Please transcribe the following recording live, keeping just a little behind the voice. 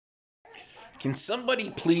Can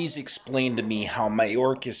somebody please explain to me how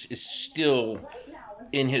Mayorkas is still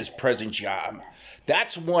in his present job?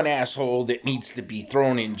 That's one asshole that needs to be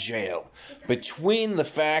thrown in jail. Between the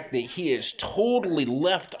fact that he has totally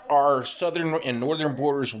left our southern and northern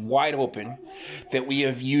borders wide open, that we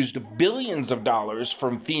have used billions of dollars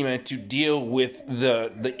from FEMA to deal with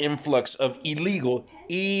the influx of illegal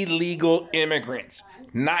immigrants,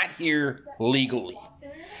 not here legally.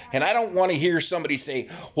 And I don't want to hear somebody say,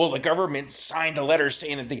 well, the government signed a letter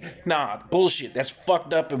saying that nah, bullshit. That's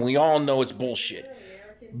fucked up, and we all know it's bullshit.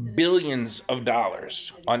 Billions of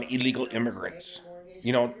dollars on illegal immigrants.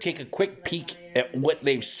 You know, take a quick peek at what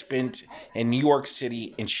they've spent in New York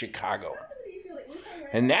City and Chicago.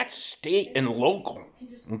 And that's state and local.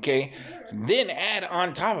 Okay? Then add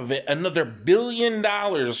on top of it another $1 billion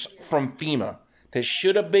from FEMA that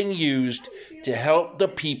should have been used to help the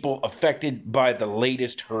people affected by the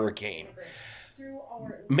latest hurricane.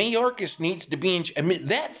 Mayorkas needs to be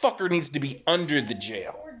that fucker needs to be under the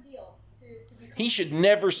jail. He should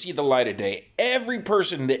never see the light of day. Every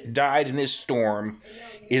person that died in this storm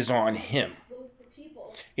is on him.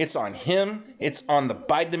 It's on him. It's on the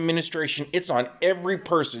Biden administration. It's on every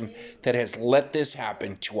person that has let this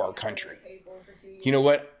happen to our country. You know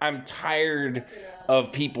what? I'm tired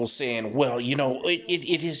of people saying, well, you know,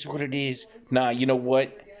 it is what it is. Nah, you know what?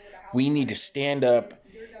 We need to stand up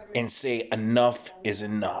and say enough is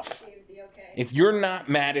enough. If you're not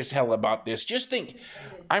mad as hell about this, just think,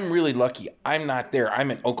 I'm really lucky. I'm not there.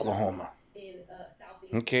 I'm in Oklahoma.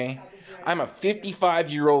 Okay? I'm a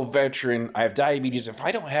 55-year-old veteran. I have diabetes. If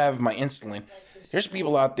I don't have my insulin, there's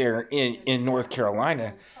people out there in North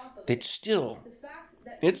Carolina that still,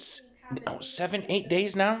 it's 7-8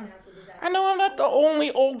 days now. I know I'm not the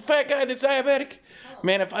only old fat guy that's diabetic.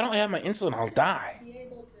 Man, if I don't have my insulin, I'll die.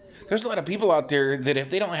 There's a lot of people out there that if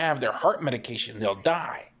they don't have their heart medication, they'll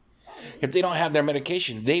die. If they don't have their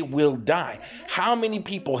medication, they will die. How many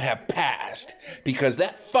people have passed because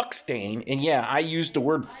that fuck stain, and yeah, I used the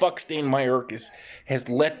word fuck stain, Mayorkas, has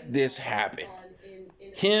let this happen.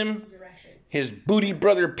 Him, his booty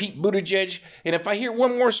brother Pete Buttigieg, and if I hear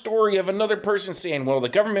one more story of another person saying, well, the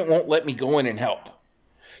government won't let me go in and help.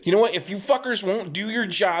 You know what? If you fuckers won't do your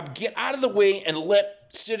job, get out of the way and let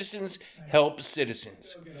citizens help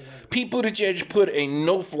citizens. Pete Buttigieg put a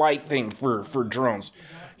no-flight thing for drones.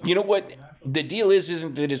 You know what? The deal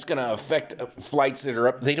isn't that it's going to affect flights that are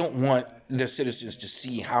up. They don't want the citizens to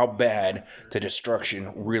see how bad the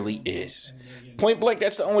destruction really is. Point blank,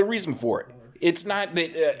 that's the only reason for it. It's not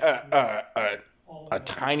that a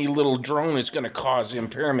tiny little drone is going to cause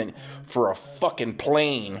impairment for a fucking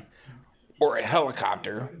plane or a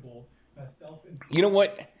helicopter. You know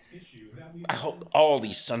what? I hope all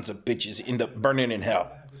these sons of bitches end up burning in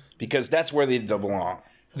hell, because that's where they belong.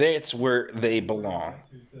 That's where they belong.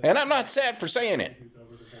 And I'm not sad for saying it.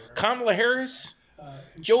 Kamala Harris,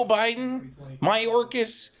 Joe Biden,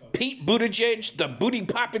 Mayorkas, Pete Buttigieg, the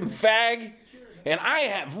booty-popping fag, and I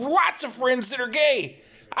have lots of friends that are gay.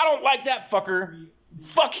 I don't like that fucker.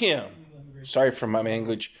 Fuck him. Sorry for my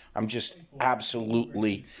language. I'm just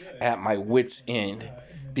absolutely at my wit's end,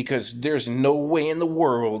 because there's no way in the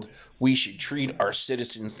world we should treat our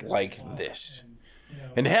citizens like this.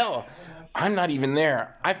 And hell, I'm not even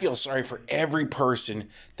there. I feel sorry for every person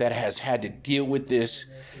that has had to deal with this,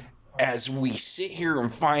 as we sit here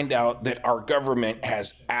and find out that our government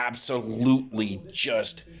has absolutely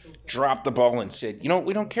just dropped the ball and said, you know,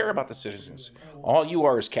 we don't care about the citizens. All you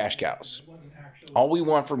are is cash cows. All we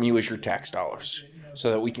want from you is your tax dollars,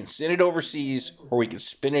 so that we can send it overseas or we can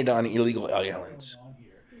spend it on illegal aliens.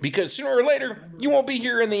 Because sooner or later, you won't be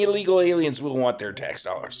here and the illegal aliens will want their tax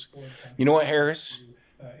dollars. You know what, Harris?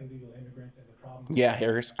 Yeah,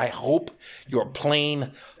 Harris, I hope your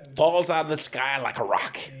plane falls out of the sky like a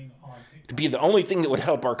rock. To be the only thing that would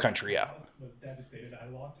help our country out.